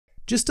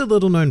Just a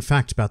little known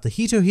fact about the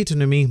Hito Hito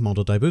no Mi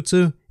model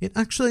Daibutsu, it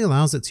actually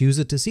allows its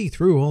user to see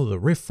through all the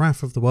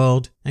riff-raff of the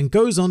world and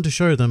goes on to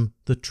show them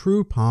the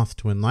true path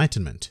to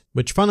enlightenment,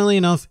 which funnily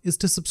enough is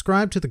to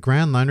subscribe to the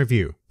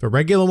GrandLineReview for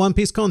regular One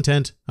Piece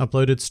content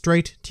uploaded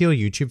straight to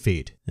your YouTube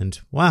feed. And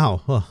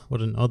wow,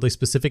 what an oddly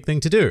specific thing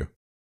to do.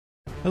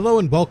 Hello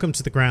and welcome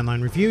to the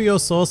GrandLineReview, your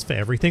source for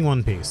everything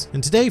One Piece.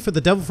 And today for the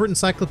Devil Fruit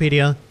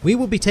Encyclopedia, we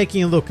will be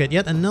taking a look at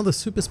yet another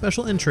super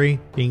special entry,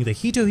 being the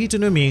Hito Hito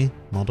no Mi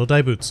model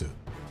Daibutsu.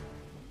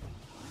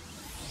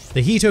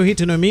 The Hito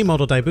Hito no Mi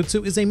model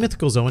Daibutsu is a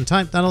mythical Zoan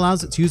type that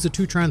allows its user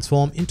to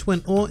transform into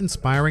an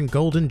awe-inspiring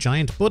golden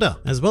giant Buddha,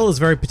 as well as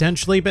very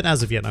potentially, but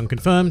as of yet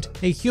unconfirmed,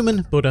 a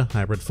human Buddha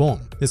hybrid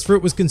form. This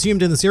fruit was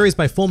consumed in the series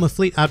by former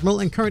Fleet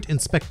Admiral and current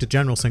Inspector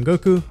General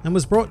Sengoku, and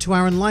was brought to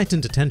our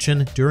enlightened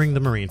attention during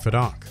the Marineford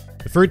arc.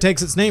 The fruit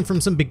takes its name from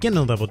some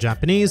beginner-level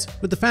Japanese,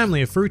 with the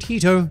family of fruit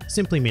Hito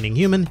simply meaning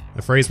human,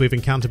 a phrase we've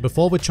encountered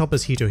before with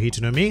Chopper's Hito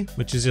Hito no Mi,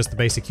 which is just the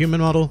basic human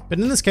model, but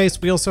in this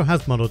case we also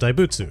have model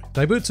Daibutsu,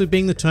 Daibutsu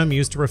being the term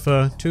used to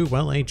refer to,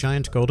 well, a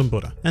giant golden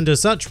Buddha. And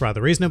as such,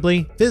 rather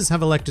reasonably, Viz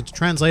have elected to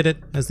translate it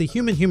as the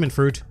human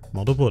fruit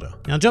model Buddha.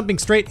 Now jumping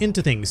straight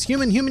into things,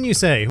 human you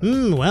say?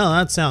 Well,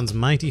 that sounds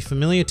mighty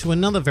familiar to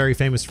another very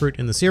famous fruit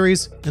in the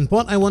series, and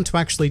what I want to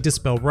actually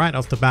dispel right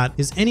off the bat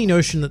is any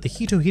notion that the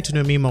Hito Hito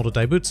no Mi model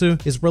Daibutsu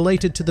is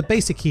related to the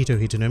basic Hito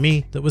Hito no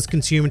Mi that was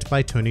consumed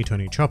by Tony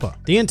Chopper.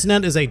 The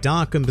internet is a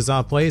dark and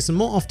bizarre place, and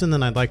more often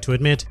than I'd like to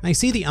admit, I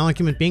see the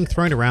argument being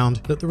thrown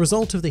around that the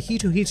result of the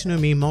Hito Hito no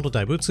Mi model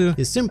Daibutsu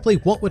is simply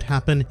what would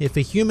happen if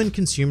a human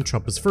consumed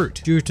Chopper's fruit,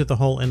 due to the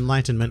whole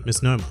enlightenment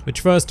misnomer. Which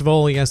first of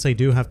all, yes, I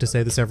do have to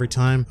say this every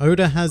time,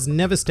 Oda has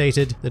never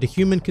stated that a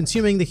human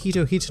consuming the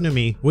Hito Hito no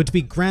Mi would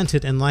be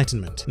granted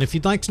enlightenment. And if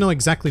you'd like to know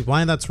exactly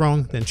why that's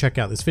wrong, then check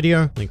out this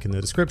video, link in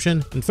the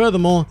description. And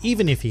furthermore,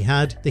 even if he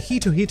had, the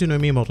Hito Hito no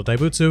Mi model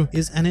Daibutsu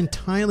is an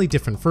entirely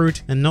different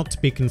fruit and not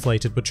to be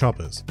conflated with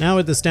Choppers. Now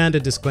with the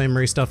standard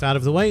disclaimery stuff out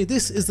of the way,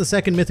 this is the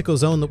second mythical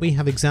zone that we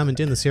have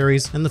examined in the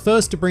series, and the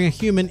first to bring a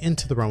human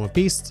into the realm of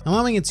beasts,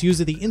 allowing its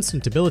user the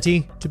instant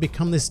ability to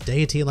become this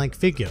deity-like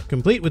figure,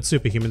 complete with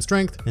superhuman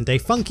strength and a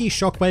funky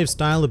shockwave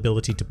style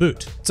ability to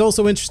boot. It's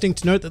also interesting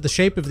to note that the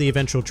shape of the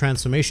eventual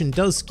transformation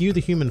does skew the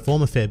human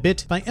form a fair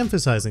bit by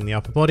emphasizing the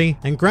upper body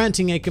and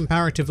granting a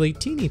comparatively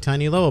teeny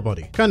tiny lower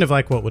body, kind of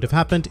like what would have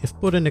happened if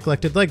Buddha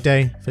neglected leg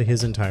day for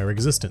his entire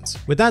existence.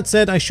 With that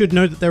said, I should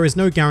note that there is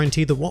no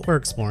guarantee that what we're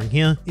exploring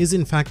here is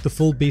in fact the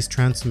full beast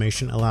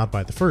transformation allowed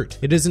by the fruit.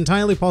 It is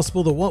entirely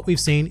possible that what we've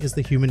seen is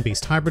the human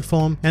beast hybrid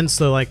form, hence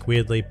the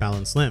weirdly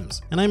balanced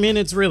limbs. And I mean,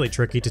 it's really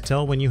tricky to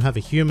tell when you have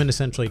a human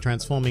essentially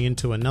transforming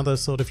into another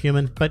sort of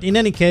human, but in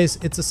any case,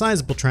 it's a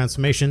sizable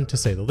transformation to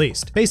say the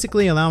least,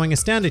 basically allowing a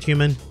standard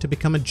human to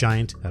become a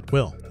giant at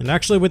will. And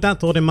actually with that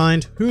thought in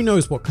mind, who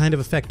knows what kind of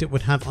effect it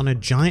would have on a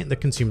giant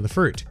that consumed the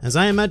fruit, as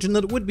I imagine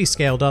that it would be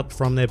scaled up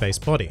from their base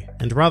body.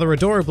 And rather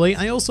adorably,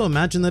 I also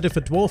imagine that if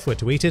a dwarf were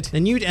to eat it,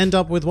 then you'd end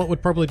up with what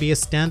would probably be a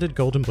standard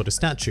golden Buddha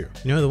statue.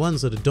 You know, the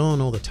ones that adorn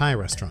all the Thai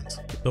restaurants.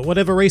 But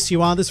whatever race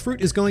you are, this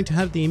fruit is going to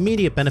have the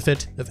immediate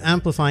benefit of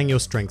amplifying your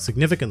strength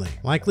significantly,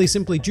 likely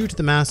simply due to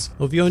the mass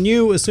of your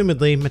new,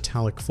 assumedly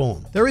metallic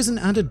form. There is an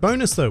added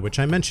bonus though, which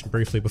I mentioned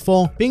briefly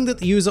before, being that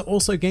the user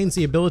also gains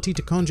the ability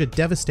to conjure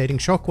devastating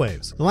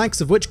shockwaves, the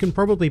likes of which can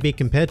probably be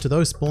compared to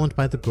those spawned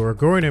by the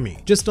Goro no Mi,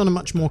 just on a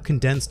much more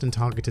condensed and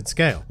targeted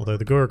scale, although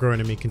the Goro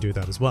no Mi can do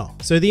that as well.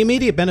 So the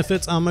immediate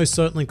benefits are most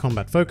certainly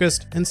combat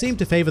focused and seem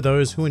to favor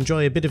those who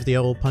enjoy a bit of the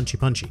old punchy.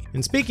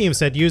 And speaking of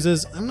said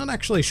users, I'm not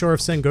actually sure if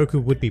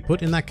Sengoku would be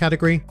put in that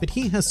category, but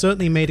he has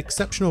certainly made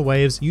exceptional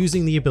waves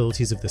using the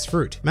abilities of this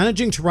fruit,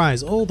 managing to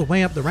rise all the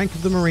way up the rank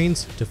of the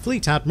Marines to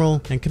Fleet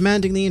Admiral and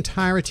commanding the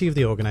entirety of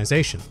the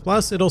organization.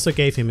 Plus, it also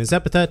gave him his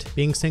epithet,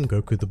 being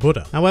Sengoku the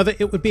Buddha. However,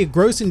 it would be a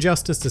gross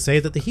injustice to say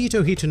that the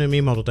Hito Hito no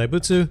Mi model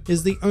Daibutsu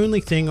is the only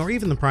thing or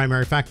even the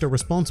primary factor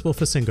responsible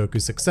for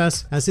Sengoku's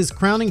success, as his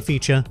crowning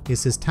feature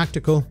is his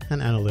tactical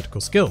and analytical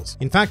skills.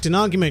 In fact, an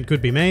argument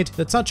could be made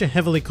that such a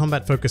heavily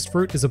combat-focused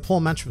fruit is a poor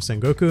match for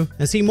Sengoku,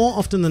 as he more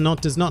often than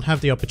not does not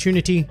have the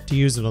opportunity to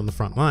use it on the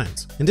front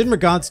lines. And in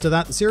regards to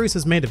that, the series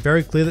has made it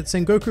very clear that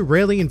Sengoku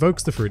rarely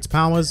invokes the fruit's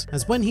powers,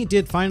 as when he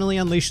did finally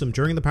unleash them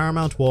during the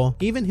Paramount War,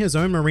 even his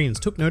own Marines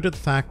took note of the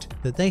fact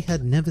that they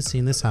had never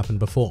seen this happen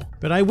before.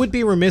 But I would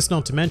be remiss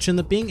not to mention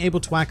that being able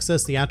to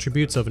access the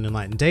attributes of an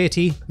enlightened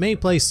deity may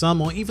play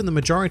some or even the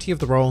majority of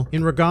the role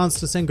in regards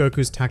to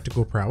Sengoku's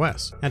tactical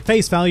prowess. At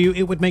face value,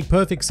 it would make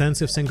perfect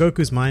sense if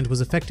Sengoku's mind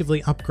was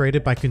effectively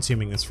upgraded by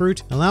consuming this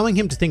fruit, allowing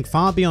him to think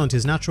far beyond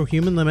his natural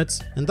human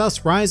limits, and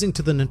thus rising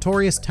to the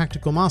notorious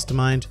tactical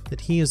mastermind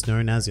that he is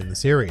known as in the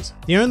series.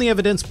 The only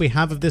evidence we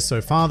have of this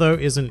so far though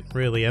isn't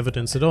really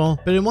evidence at all,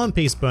 but in One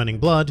Piece Burning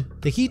Blood,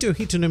 the Hito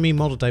Hito no Mi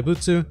model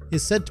Daibutsu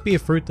is said to be a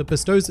fruit that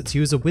bestows its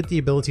user with the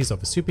abilities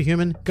of a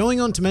superhuman, going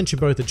on to mention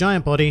both a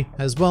giant body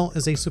as well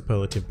as a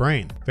superlative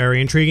brain.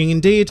 Very intriguing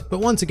indeed, but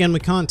once again we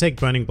can't take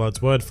Burning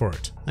Blood's word for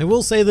it. I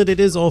will say that it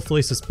is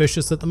awfully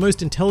suspicious that the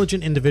most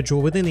intelligent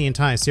individual within the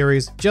entire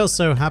series just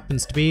so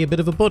happens to be a bit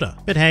of a Buddha.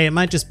 But hey, it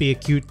might just be a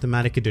cute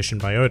thematic addition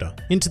by Oda.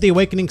 Into the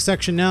awakening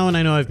section now, and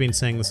I know I've been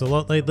saying this a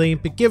lot lately,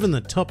 but given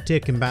the top tier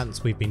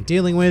combatants we've been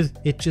dealing with,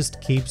 it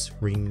just keeps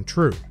ringing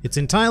true. It's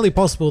entirely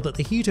possible that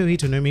the Hito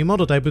Hito no Mi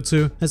model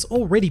Daibutsu has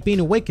already been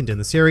awakened in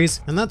the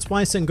series, and that's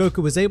why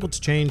Sengoku was able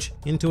to change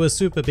into a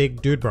super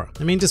big dude bro.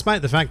 I mean,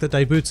 despite the fact that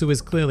Daibutsu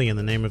is clearly in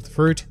the name of the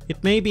fruit,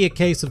 it may be a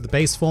case of the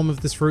base form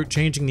of this fruit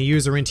changing the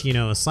user into, you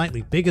know, a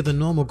slightly bigger than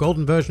normal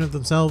golden version of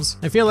themselves.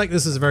 I feel like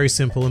this is a very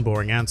simple and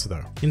boring answer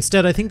though.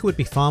 Instead, I think it would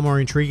be far more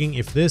intriguing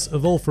if this,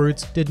 of all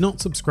fruits, did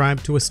not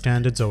subscribe to a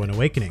standard Zoan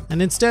awakening,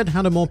 and instead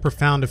had a more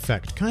profound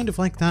effect, kind of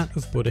like that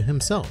of Buddha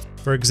himself.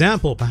 For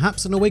example,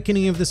 perhaps an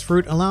awakening of this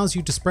fruit allows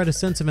you to spread a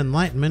sense of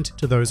enlightenment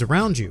to those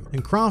around you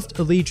and craft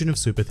a legion of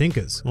super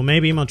thinkers. Or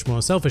maybe much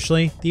more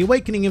selfishly, the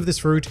awakening of this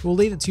fruit will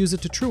lead its user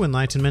to true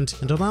enlightenment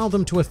and allow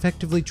them to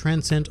effectively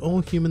transcend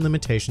all human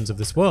limitations of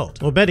this world.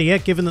 Or better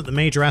yet, given that the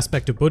major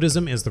aspect of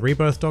Buddhism is the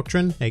rebirth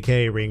doctrine,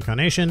 aka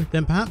reincarnation,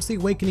 then perhaps the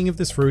awakening of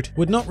this fruit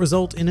would not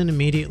result in an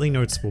immediately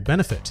noticeable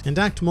benefit and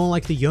act more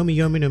like the Yomi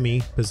Yomi no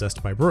Mi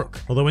possessed by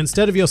Brook. Although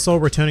instead of your soul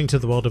returning to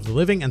the world of the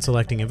living and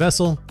selecting a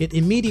vessel, it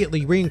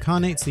immediately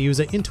reincarnates the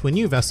user into a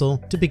new vessel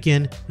to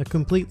begin a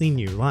completely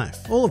new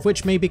life, all of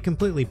which may be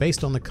completely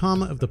based on the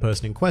karma of the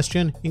person in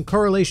question in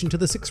correlation to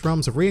the 6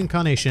 realms of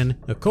reincarnation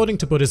according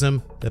to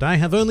Buddhism that I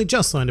have only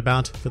just learned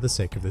about for the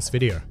sake of this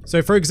video.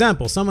 So for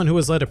example, someone who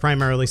has led a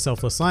primarily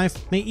selfless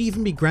life may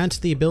even be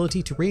granted the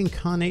ability to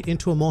reincarnate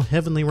into a more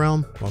heavenly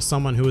realm, while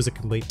someone who is a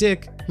complete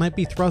dick might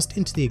be thrust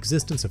into the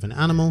existence of an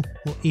animal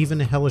or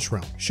even a hellish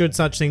realm, should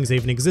such things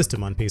even exist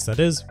in One Piece that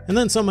is, and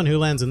then someone who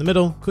lands in the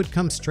middle could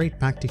come straight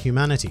back to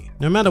humanity.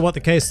 No matter what the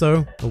case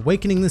though,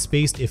 awakening this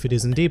beast, if it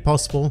is indeed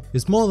possible,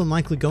 is more than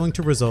likely going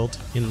to result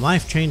in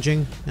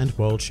life-changing and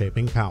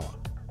world-shaping power.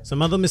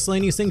 Some other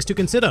miscellaneous things to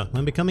consider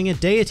when becoming a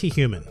deity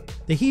human.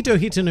 The Hito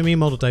Hito no Mi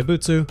model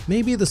Daibutsu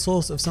may be the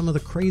source of some of the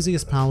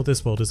craziest power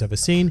this world has ever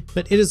seen,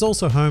 but it is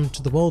also home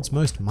to the world's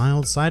most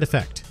mild side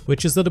effect,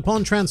 which is that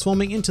upon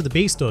transforming into the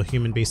beast or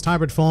human beast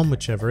hybrid form,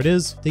 whichever it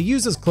is, the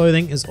user's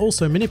clothing is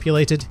also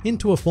manipulated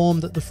into a form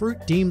that the fruit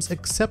deems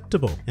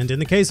acceptable. And in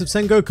the case of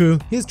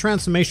Sengoku, his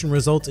transformation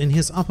results in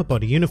his upper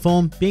body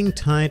uniform being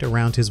tied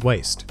around his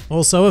waist.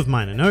 Also of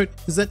minor note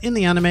is that in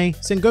the anime,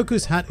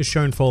 Sengoku's hat is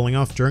shown falling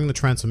off during the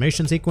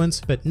transformation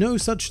sequence, but no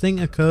such thing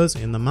occurs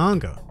in the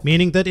manga,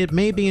 meaning that it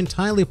may be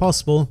entirely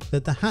possible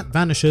that the hat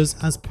vanishes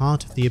as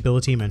part of the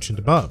ability mentioned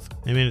above.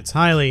 I mean, it's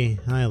highly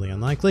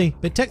unlikely,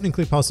 but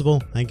technically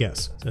possible, I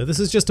guess. So this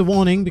is just a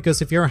warning,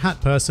 because if you're a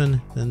hat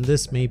person, then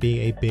this may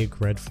be a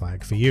big red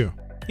flag for you.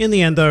 In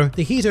the end though,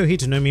 the Hito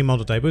Hito no Mi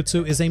model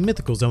Daibutsu is a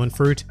mythical Zoan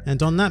fruit,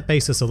 and on that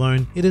basis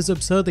alone, it is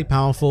absurdly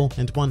powerful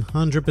and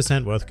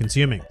 100% worth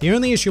consuming. The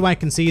only issue I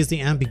can see is the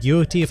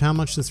ambiguity of how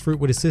much this fruit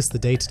would assist the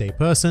day-to-day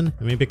person.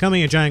 I mean,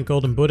 becoming a giant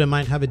golden Buddha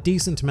might have a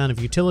decent amount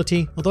of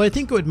utility, although I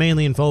think it would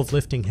mainly involve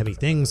lifting heavy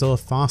things or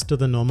faster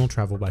than normal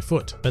travel by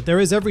foot. But there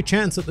is every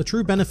chance that the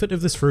true benefit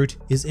of this fruit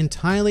is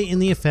entirely in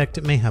the effect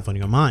it may have on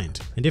your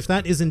mind. And if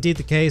that is indeed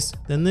the case,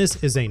 then this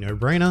is a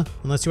no-brainer,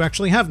 unless you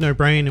actually have no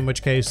brain, in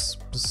which case,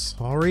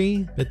 sorry.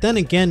 But then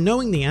again,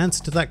 knowing the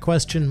answer to that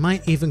question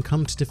might even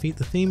come to defeat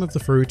the theme of the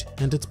fruit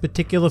and its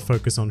particular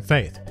focus on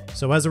faith.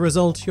 So as a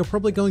result, you're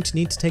probably going to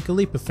need to take a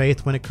leap of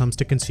faith when it comes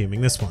to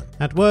consuming this one.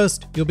 At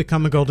worst, you'll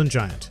become a golden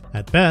giant.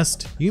 At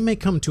best, you may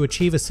come to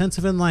achieve a sense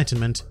of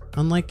enlightenment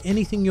unlike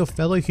anything your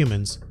fellow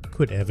humans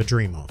could ever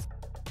dream of.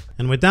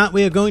 And with that,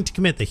 we are going to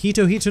commit the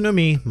Hito Hito no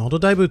Mi model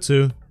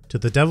Daibutsu to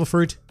the Devil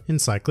Fruit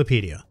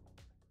Encyclopedia.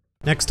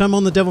 Next time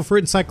on the Devil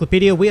Fruit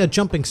Encyclopedia, we are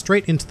jumping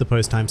straight into the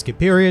post-time skip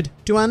period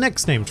to our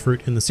next named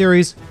fruit in the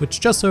series, which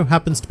just so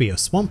happens to be a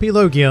swampy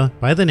Logia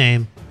by the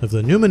name of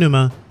the Numa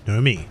Numa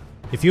no Mi.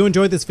 If you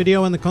enjoyed this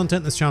video and the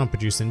content this channel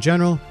produces in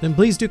general, then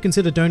please do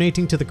consider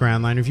donating to the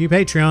GrandLineReview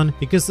Patreon,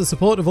 because the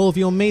support of all of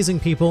you amazing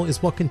people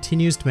is what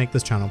continues to make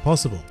this channel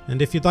possible.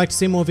 And if you'd like to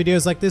see more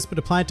videos like this but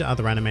applied to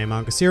other anime and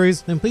manga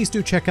series, then please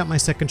do check out my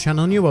second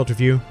channel, New World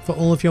Review, for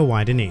all of your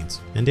wider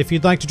needs. And if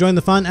you'd like to join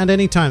the fun at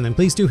any time, then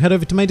please do head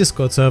over to my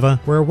Discord server,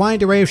 where a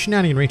wide array of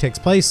shenaniganry takes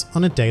place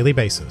on a daily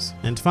basis.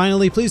 And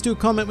finally, please do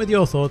comment with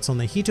your thoughts on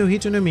the Hito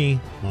Hito no Mi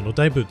model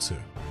Daibutsu.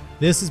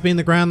 This has been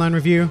the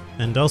GrandLineReview,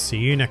 and I'll see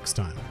you next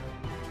time.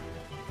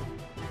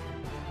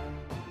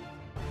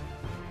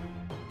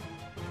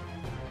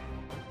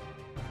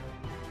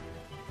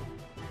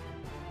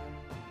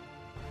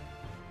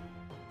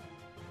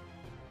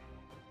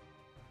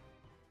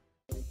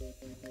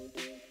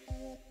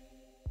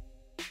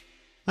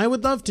 I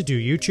would love to do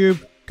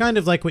YouTube, kind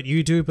of like what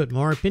you do but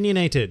more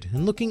opinionated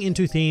and looking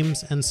into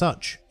themes and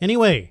such.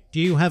 Anyway, do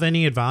you have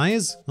any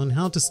advice on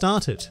how to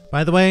start it?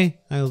 By the way,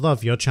 I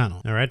love your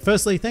channel. Alright,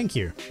 firstly, thank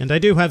you. And I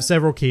do have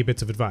several key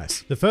bits of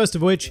advice. The first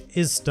of which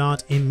is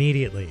start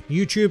immediately.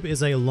 YouTube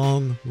is a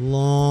long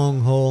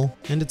haul,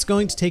 and it's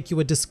going to take you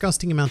a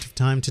disgusting amount of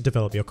time to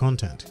develop your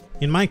content.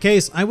 In my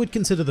case, I would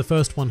consider the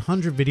first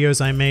 100 videos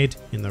I made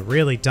in the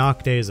really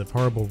dark days of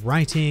horrible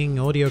writing,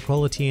 audio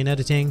quality, and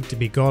editing to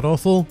be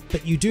god-awful,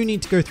 but you do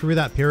need to go through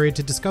that period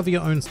to discover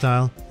your own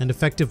style and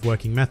effective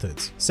working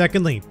methods.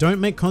 Secondly, don't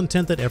make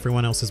content that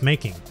everyone else is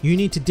making. You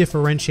need to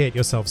differentiate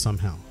yourself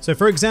somehow. So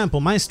for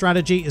example, my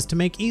strategy is to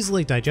make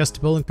easily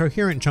digestible and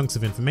coherent chunks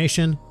of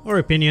information or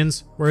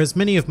opinions, whereas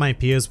many of my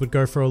peers would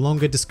go for a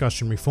longer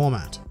discussionary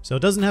format. So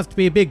it doesn't have to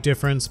be a big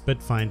difference,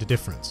 but find a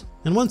difference.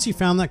 And once you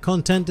found that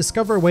content,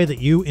 discover a way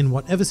that you, in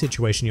whatever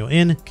situation you're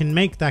in, can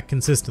make that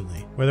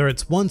consistently. Whether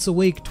it's once a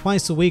week,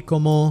 twice a week, or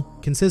more,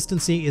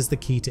 consistency is the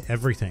key to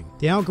everything.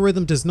 The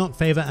algorithm does not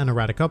favor an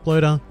erratic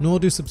uploader, nor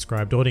do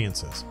subscribed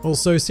audiences.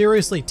 Also,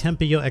 seriously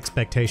temper your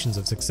expectations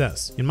of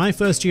success. In my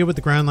first year with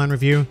the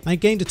GrandLineReview, I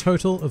gained a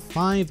total of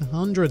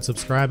 500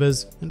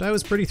 subscribers, and I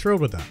was pretty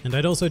thrilled with that. And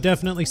I'd also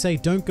definitely say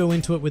don't go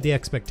into it with the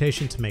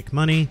expectation to make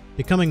money.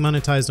 Becoming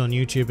monetized on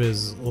YouTube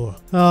is,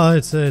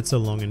 it's a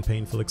long and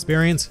painful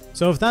experience.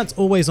 So if that's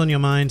always on your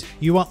mind,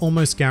 you are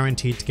almost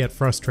guaranteed to get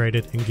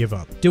frustrated and give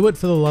up. Do it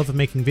for the love of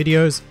making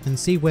videos and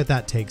see where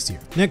that takes you.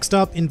 Next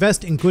up,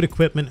 invest in good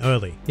equipment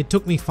early. It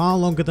took me far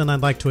longer than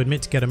I'd like to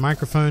admit to get a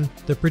microphone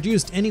that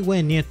produced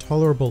anywhere near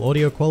tolerable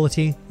audio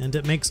quality, and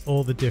it makes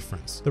all the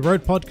difference. The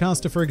Rode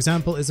Podcaster, for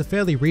example, is a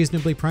fairly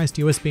reasonably priced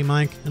USB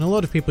mic, and a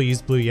lot of people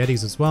use Blue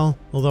Yetis as well,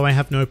 although I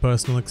have no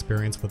personal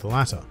experience with the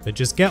latter. But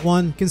just get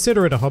one,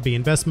 consider it a hobby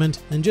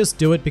investment, and just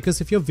do it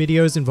because if your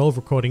videos involve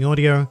recording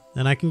audio,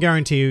 then I can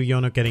guarantee you you're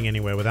not getting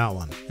anywhere without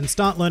one. And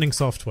start learning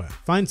software.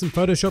 Find some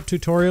Photoshop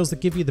tutorials that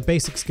give you the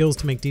basic skills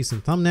to make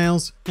decent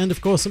thumbnails, and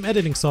of course some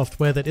editing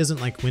software that isn't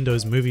like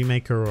Windows Movie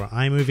Maker or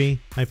iMovie.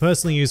 I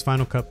personally use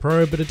Final Cut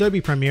Pro, but Adobe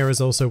Premiere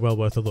is also well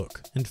worth a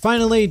look. And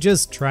finally,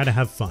 just try to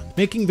have fun.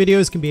 Making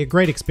videos can be a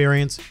great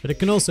experience, but it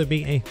can also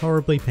be a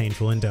horribly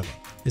painful endeavor,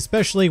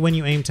 especially when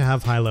you aim to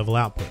have high-level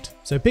output.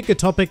 So pick a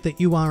topic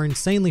that you are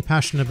insanely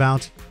passionate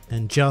about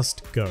and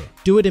just go.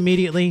 Do it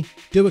immediately,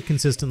 do it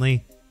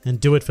consistently, and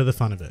do it for the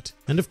fun of it.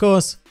 And of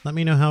course, let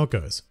me know how it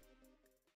goes.